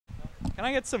Can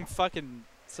I get some fucking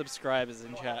subscribers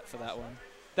in chat for that one?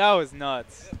 That was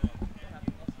nuts.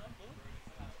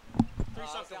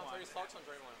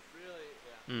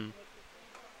 Mm.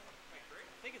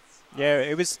 Yeah,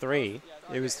 it was 3.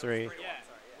 It was 3.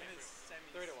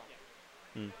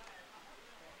 Mm.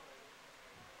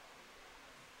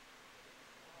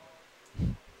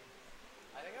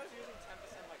 I think I was using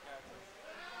 10% of my characters.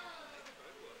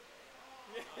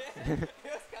 It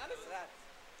was kind of sad.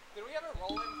 Did we have a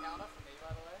roll-in counter for me, by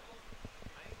the way?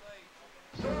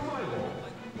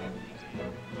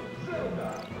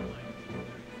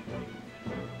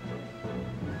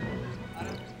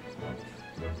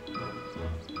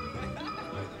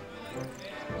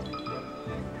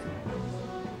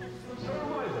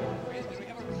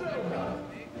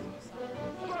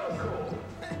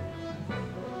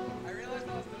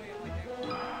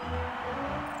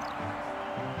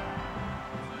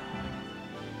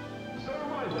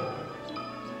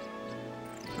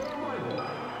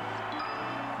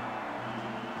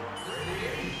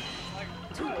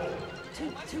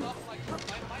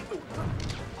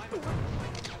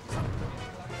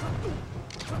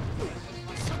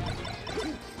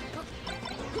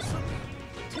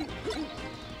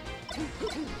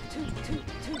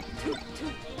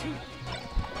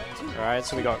 Alright,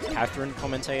 so we got Catherine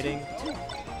commentating.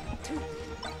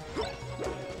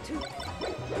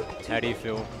 How do you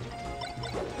feel?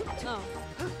 Oh,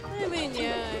 I mean,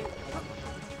 yeah,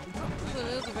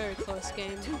 it was a very close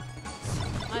game.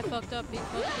 I fucked up, he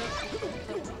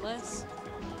fucked up less.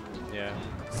 Yeah.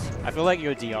 I feel like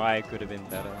your DI could have been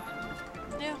better.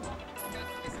 Yeah.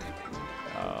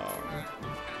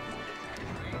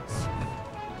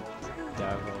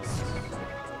 Davox.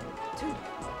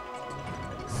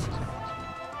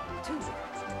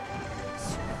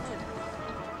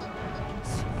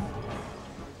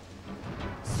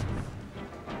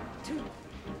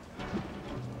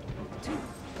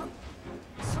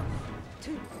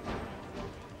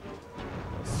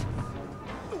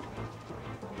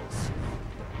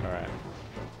 Alright.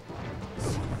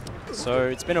 So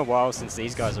it's been a while since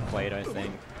these guys have played, I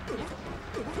think.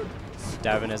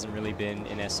 Davin hasn't really been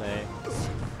in SA.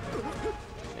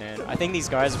 And I think these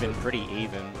guys have been pretty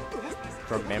even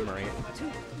from memory.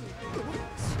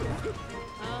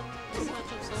 This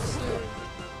matchup's also...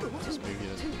 Just move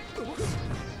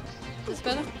it. It's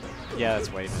better? Yeah,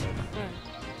 that's way better.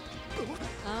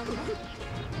 Alright.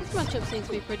 This matchup seems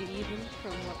to be pretty even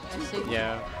from what I've seen.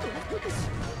 Yeah.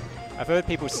 I've heard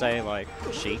people say like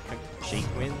Sheik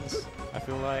wins, I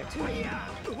feel like.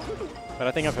 But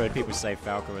I think I've heard people say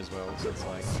Falco as well, so it's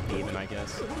like even, I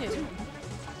guess. Yeah.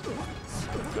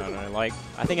 I don't know, like,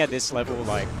 I think at this level,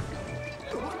 like,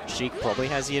 Sheik probably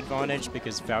has the advantage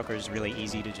because Falco is really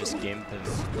easy to just gimp and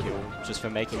kill just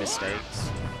for making mistakes.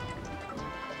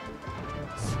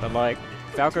 But like,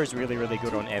 Falco is really, really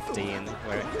good on FD and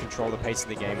where control the pace of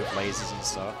the game with lasers and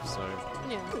stuff, so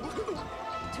Yeah.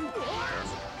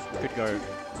 could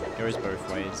goes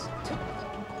both ways.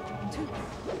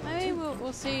 I mean,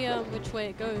 we'll see which way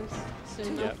it goes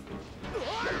soon enough.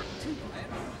 Yep.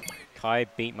 Kai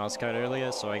beat Muscat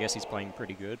earlier, so I guess he's playing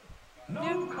pretty good.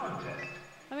 Yeah.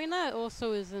 I mean, that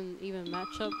also is an even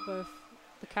matchup, both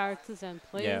the characters and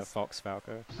players. Yeah, Fox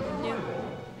Falco. Yeah.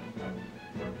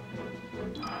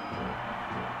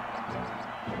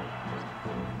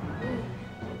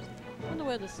 I wonder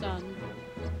where to start.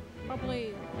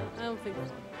 Probably, I don't think.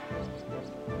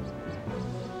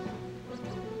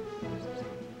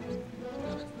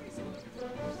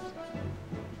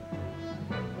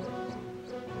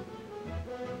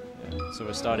 So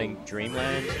we're starting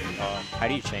Dreamland. How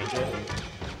do you change it?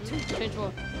 Change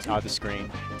what? The screen.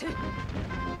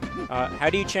 How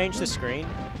do you change the screen?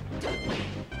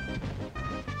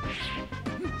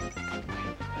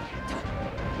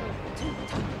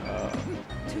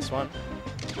 This one?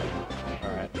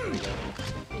 Alright, here we go.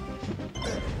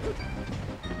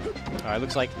 Alright,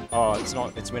 looks like... Oh, it's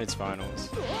not. It's when it's finals.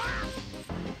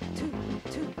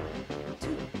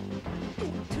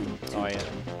 Oh, yeah.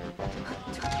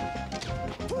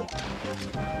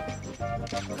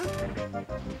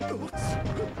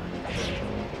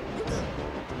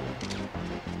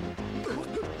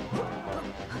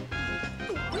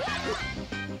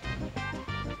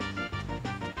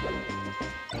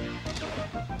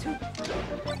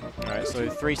 Alright, so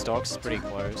 3 stocks, pretty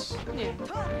close. Yeah.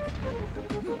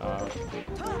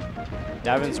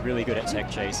 Davin's really good at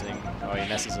tech chasing. Oh, he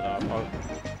messes it up. Oh,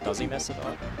 does he mess it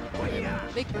up?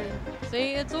 Big brain.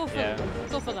 See, it's all for,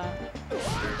 it's all for that.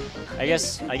 I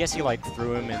guess he like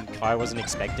threw him and Kai wasn't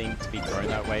expecting to be thrown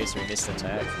that way, so he missed the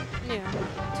tag. Yeah.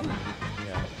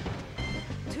 Yeah.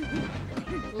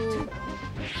 Ooh.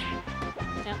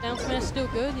 Down. Down smash still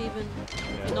good, even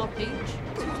if you're not Peach.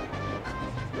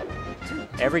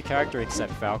 Every character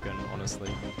except Falcon, honestly.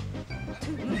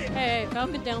 Hey,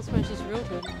 Falcon down smash is real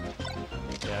good.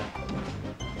 Yeah.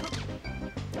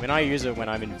 When I use it when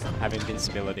I'm have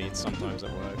invincibility, sometimes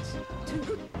it works.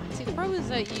 See, the problem is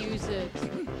that you use it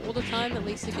all the time, at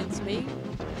least against me.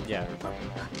 Yeah.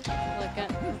 Like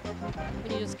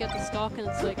when you just get the stock and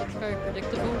it's like, it's very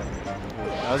predictable.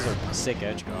 That was a sick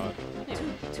edge guard. Yeah.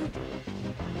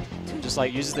 Just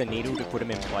like uses the needle to put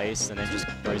him in place and then just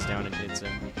goes down and hits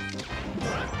him.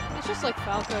 It's just like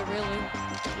Falco, really.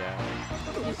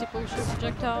 Yeah. Use the bullshit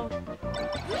projectile.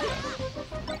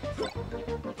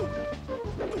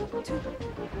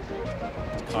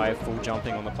 Kai full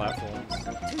jumping on the platforms.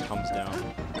 Comes down.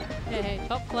 Hey,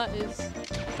 top flat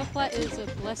is a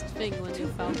blessed thing when you're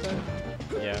Falco.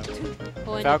 Yeah.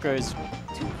 Or when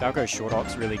Falco's short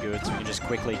op's really good, so you can just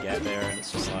quickly get there and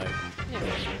it's just like...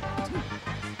 Yeah.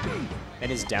 And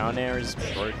his down air is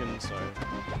broken, so...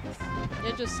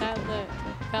 It's just sad that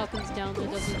Falcon's down there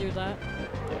doesn't do that.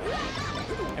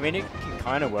 Yeah. I mean, it can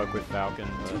kind of work with Falcon,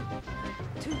 but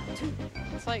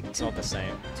It's like, it's not the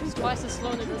same. it's twice as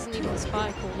slow and it doesn't even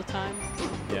spike all the time.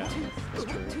 Yeah, that's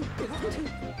true.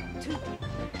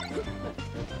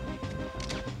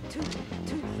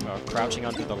 Crouching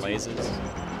under the lasers.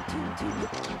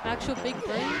 Actual big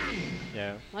brain?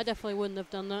 Yeah. I definitely wouldn't have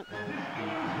done that.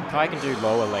 Kai can do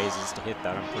lower lasers to hit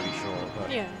that, I'm pretty sure.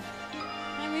 But Yeah.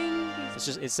 I mean,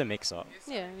 it's a mix-up.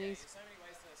 yeah,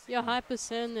 you're Hyper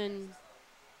Sen and,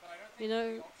 you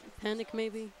know, Panic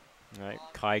maybe. Right,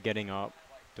 Kai getting up,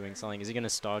 doing something. Is he gonna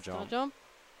star Star jump? jump?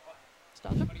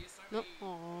 Star jump? No.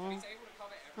 Aww.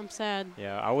 I'm sad.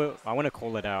 Yeah, I want to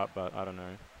call it out, but I don't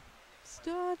know.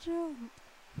 Star jump.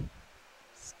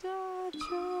 Star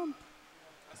jump.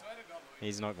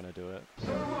 He's not gonna do it. You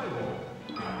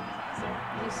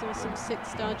saw some sick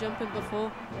star jumping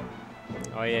before.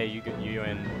 Oh yeah, you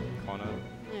and Connor.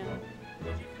 Yeah.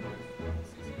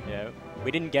 Yeah,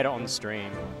 we didn't get it on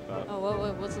stream, but Oh, what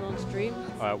it wasn't on stream?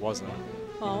 it wasn't.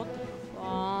 Oh, what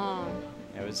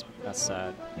the That's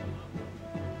sad.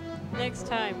 Next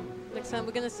time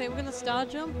we're gonna star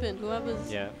jump and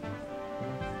whoever's Yeah.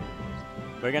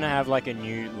 We're gonna have like a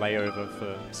new layover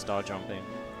for star jumping.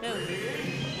 yeah.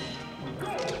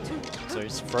 So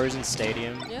it's Frozen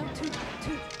Stadium. Yeah.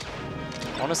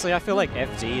 Honestly, I feel like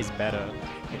FD is better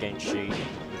against Sheik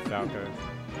with Falco.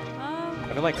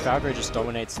 I feel like Falco just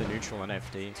dominates the neutral on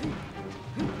FD.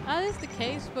 That is the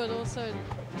case, but also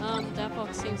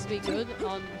Davox seems to be good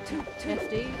on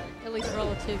FD, at least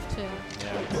relative to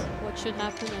what should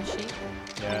happen as Sheik.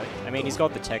 Yeah, I mean he's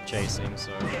got the tech chasing,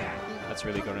 so that's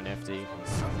really good on FD.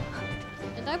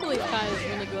 And I believe Kai is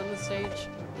really good on the stage.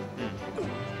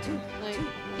 Like,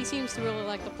 he seems to really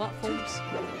like the platforms.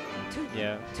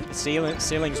 Yeah, the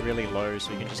ceiling's really low,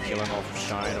 so you can just kill him off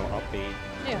Shine or up B.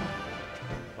 Yeah.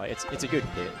 Like it's a good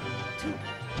hit.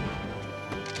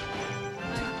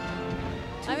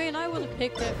 I mean, I would have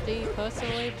picked FD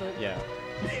personally, but Yeah,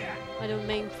 I don't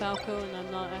main Falco and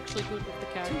I'm not actually good with the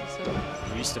character, so...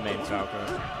 I used to main Falco.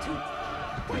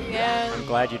 Yeah, I'm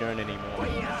glad you don't anymore.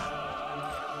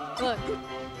 look,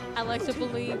 I like to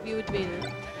believe you would beat it.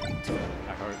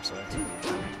 I hope so.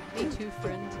 Me too,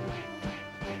 friend.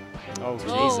 Oh,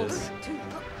 Oh. Jesus.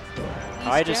 He's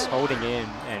Kai just jabbed. holding in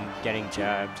and getting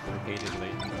jabbed repeatedly.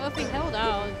 Well, if he held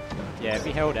out, Yeah, if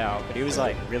he held out, but he was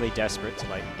like really desperate to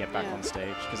like get back Yeah. on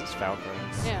stage because it's Falco.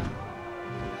 yeah.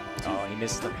 Oh, he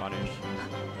missed the punish.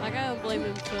 Like, I don't blame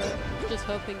him for just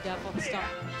hoping Davox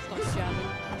stops jabbing.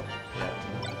 Yeah.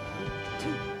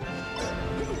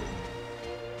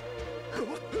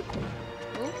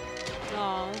 Oh.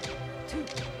 Aw.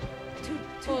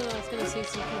 Oh, no, I was gonna see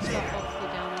some cool stuff off the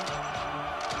downer.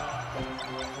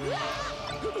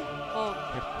 Oh.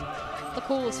 The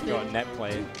coolest Got thing. net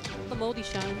play. The moldy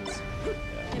shines.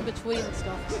 Yeah. In between the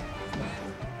stocks.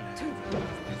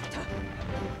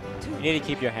 You need to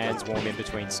keep your hands warm in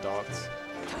between starts.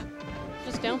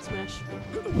 Just down smash.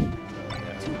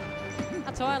 Yeah.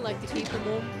 That's how I like to keep them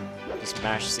warm. Just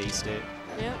mash C stick.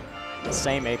 Yeah. The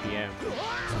same APM.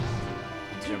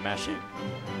 So you're mashing.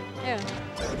 Yeah.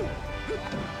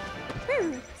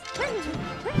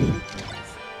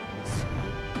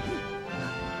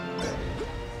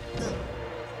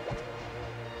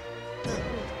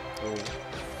 Oh,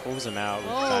 pulls him out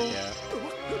with Oh. back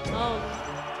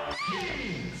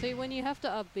air. See, when you have to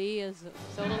up B as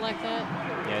Zelda like that,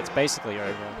 Yeah, it's basically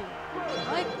over.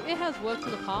 like, it has worked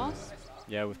in the past.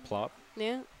 Yeah, with plop.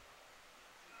 Yeah.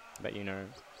 But you know,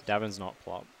 Davin's not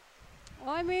plop.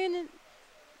 Well, I mean,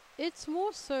 it's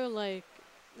more so like,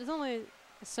 there's only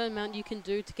a certain amount you can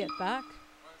do to get back.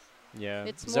 Yeah.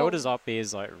 It's more- Zelda's up B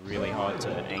is like really hard to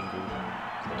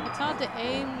angle. It's hard to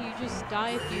aim. You just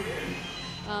die if you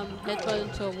headbutt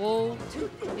into a wall.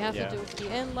 You have Yeah. to do it with the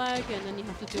end lag, and then you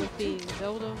have to do it being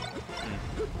Zelda.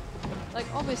 Like,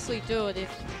 obviously do it if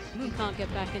you can't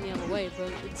get back any other way,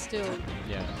 but it's still,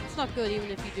 Yeah. it's not good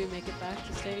even if you do make it back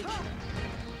to stage.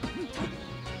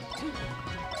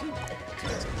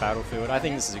 Battlefield. I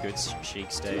think this is a good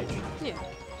Sheik stage. Yeah.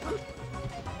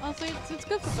 Honestly, it's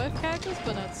good for both characters,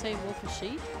 but I'd say more for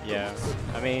Sheik. Yeah.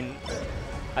 I mean,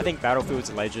 I think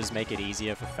Battlefield's ledges make it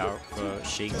easier for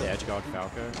Sheik to edgeguard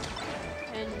Falco.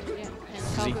 And, yeah, and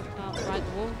Falco can't ride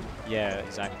the wall. Yeah,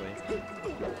 exactly.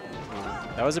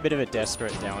 That was a bit of a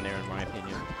desperate down air in my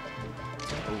opinion.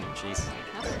 Oh, jeez.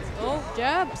 Happens. Oh,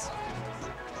 jabs!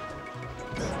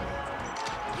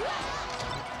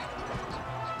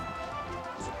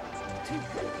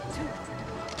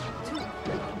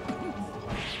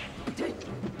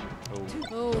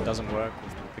 Oh, it doesn't work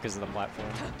because of the platform.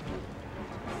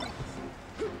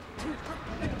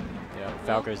 Yeah,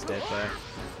 Falco's dead there.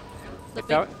 The If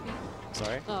big Fal- feet.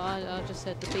 Sorry? Oh, I just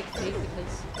said the big feet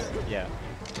because Yeah.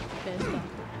 there's that.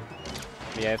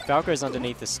 But yeah, if Falco's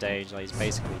underneath the stage, like, he's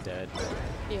basically dead.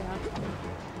 Yeah.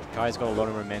 Kai's got a lot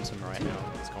of momentum right now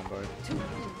in this combo.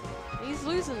 He's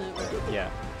losing it. Yeah,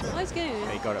 Oh, he's getting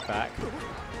he it. got it back.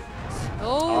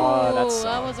 Oh, that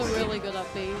that was a sucks. really good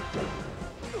up B.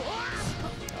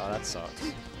 Oh, that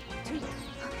sucks.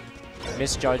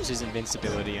 Misjudged his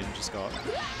invincibility and just got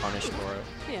punished for it.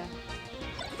 Yeah.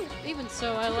 Even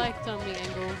so, I liked the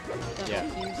angle that Yeah.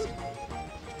 was used.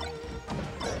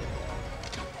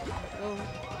 Oh.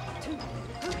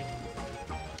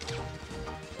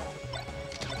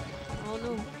 Oh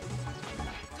no.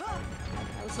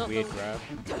 That was not Weird the... grab.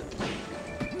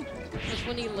 Just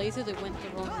when he lasered, it went the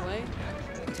wrong way.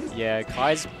 Yeah,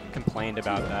 Kai's complained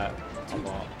about that a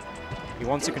lot. He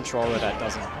wants a controller that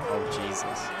doesn't... Oh,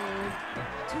 Jesus.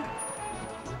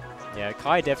 Yeah,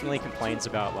 Kai definitely complains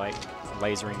about, like,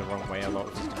 lasering the wrong way a lot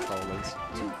with his controllers.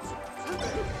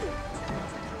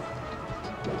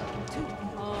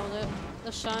 Oh,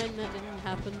 the shine, that didn't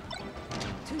happen.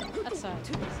 That's sad.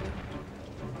 honestly.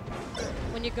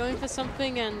 When you're going for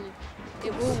something and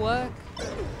it will work,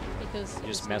 because... You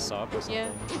just it's mess not- up or something.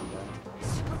 Yeah.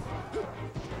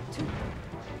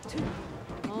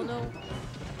 Oh no.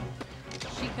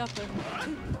 Sheik upper.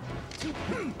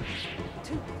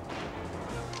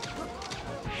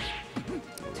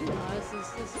 This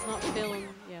is not feeling,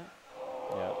 yeah.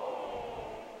 Yeah.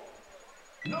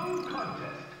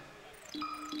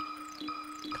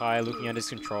 Kai looking at his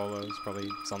controller, there's probably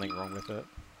something wrong with it.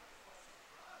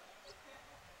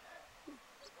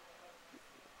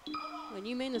 When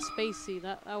you main a spacey,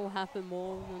 that will happen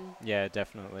more than Yeah,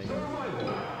 definitely.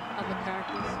 other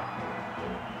characters.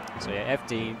 So yeah,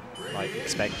 FD, like,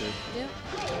 expected. Yeah.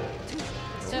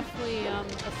 It's definitely a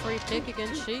free pick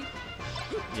against Sheik.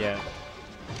 Yeah.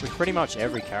 With pretty much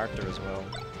every character as well.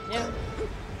 Yeah.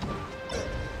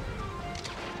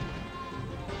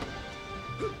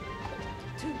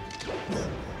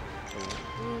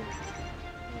 Mm.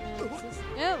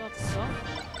 Yeah, that's a stop.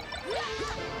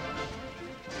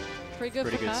 Pretty good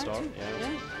Pretty for good Kai. stop,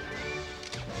 yeah.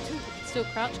 Still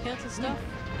crouch cancel stuff.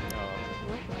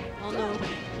 Oh. Oh no.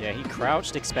 Yeah, he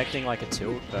crouched expecting like a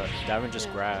tilt, but Davin just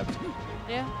Yeah. grabbed.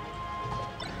 Yeah.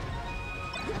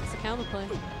 That's the counterplay.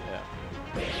 Yeah.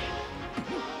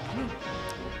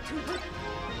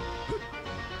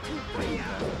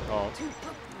 Oh,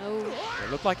 Oh.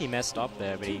 it looked like he messed up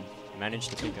there, but he managed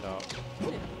to pick it up.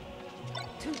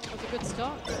 That's a good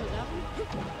start for that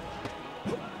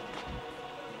one.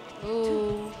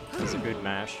 Oh. It's a good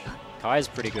mash. Kai's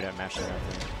pretty good at mashing, I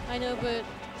think. I know, but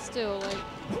still, like,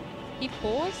 he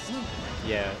paused?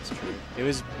 Yeah, it's true. It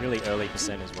was really early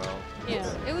percent as well.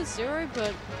 Yeah, it was 0,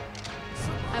 but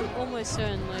I'm almost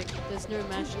certain, like, there's no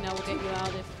mashing that will get you out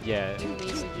if Yeah, you need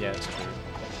it. yeah, it's true.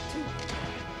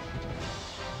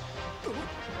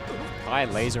 Kai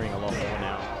lasering a lot more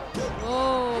now.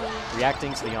 Oh,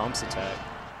 Reacting to the arms attack.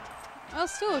 that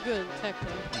was still a good attack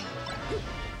though.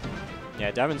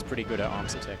 Yeah, Davin's pretty good at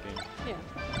arms attacking. Yeah,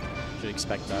 Should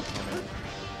expect that from him.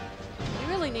 you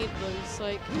really need those,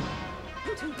 like,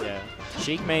 Yeah.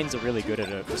 Sheik mains are really good at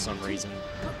it for some reason.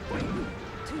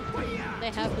 they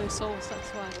have no souls, that's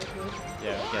why they're good.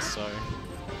 Yeah, I guess so.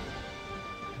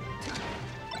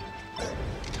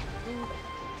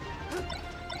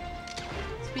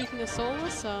 Speaking of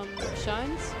soulless,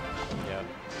 Shines. Yeah.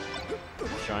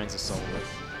 Shines are soulless.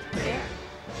 Yeah.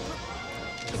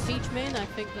 The Peach main, I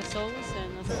think they're soulless,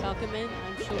 and as a Falco main,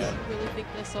 I'm sure Yeah. you really think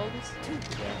they're soulless.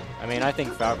 Yeah. I mean, I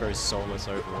think Falco's soulless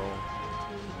overall.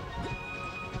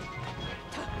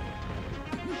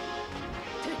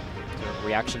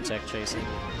 reaction tech chasing.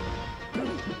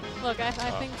 Look, I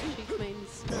think Sheik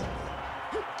mains.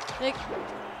 Like,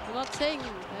 I'm not saying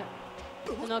that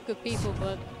they're not good people,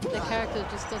 but their character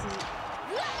just doesn't.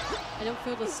 I don't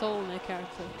feel the soul in their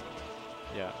character.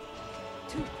 Yeah.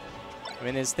 I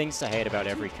mean, there's things to hate about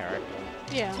every character.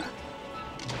 Yeah.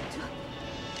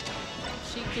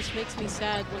 Sheik just makes me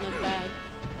sad when I'm bad.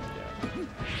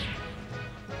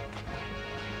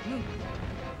 Yeah.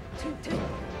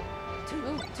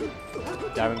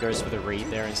 Darwin goes for the read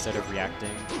there instead of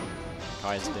reacting.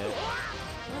 Kai's dead.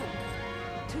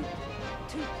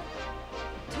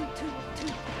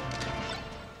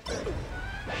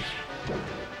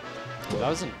 That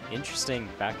was an interesting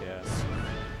back air.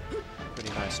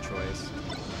 Pretty nice choice.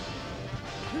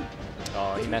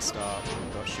 Oh, he messed up.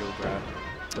 Got shield grab.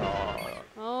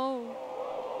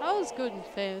 Oh, that was good and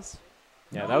fast.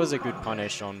 Yeah, that was a good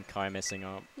punish on Kai messing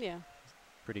up. Yeah.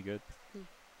 Pretty good.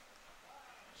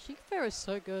 Sheik fair is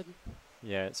so good.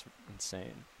 Yeah, it's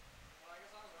insane.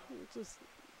 Just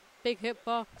big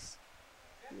hitbox.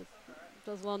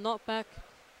 Does a lot of knockback.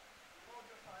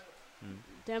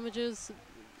 Damages.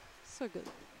 So good.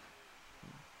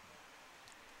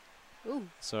 Ooh.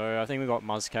 So I think we got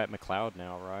Muzcat McLeod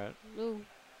now, right? Ooh.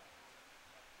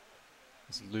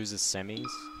 This loses semis.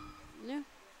 Yeah.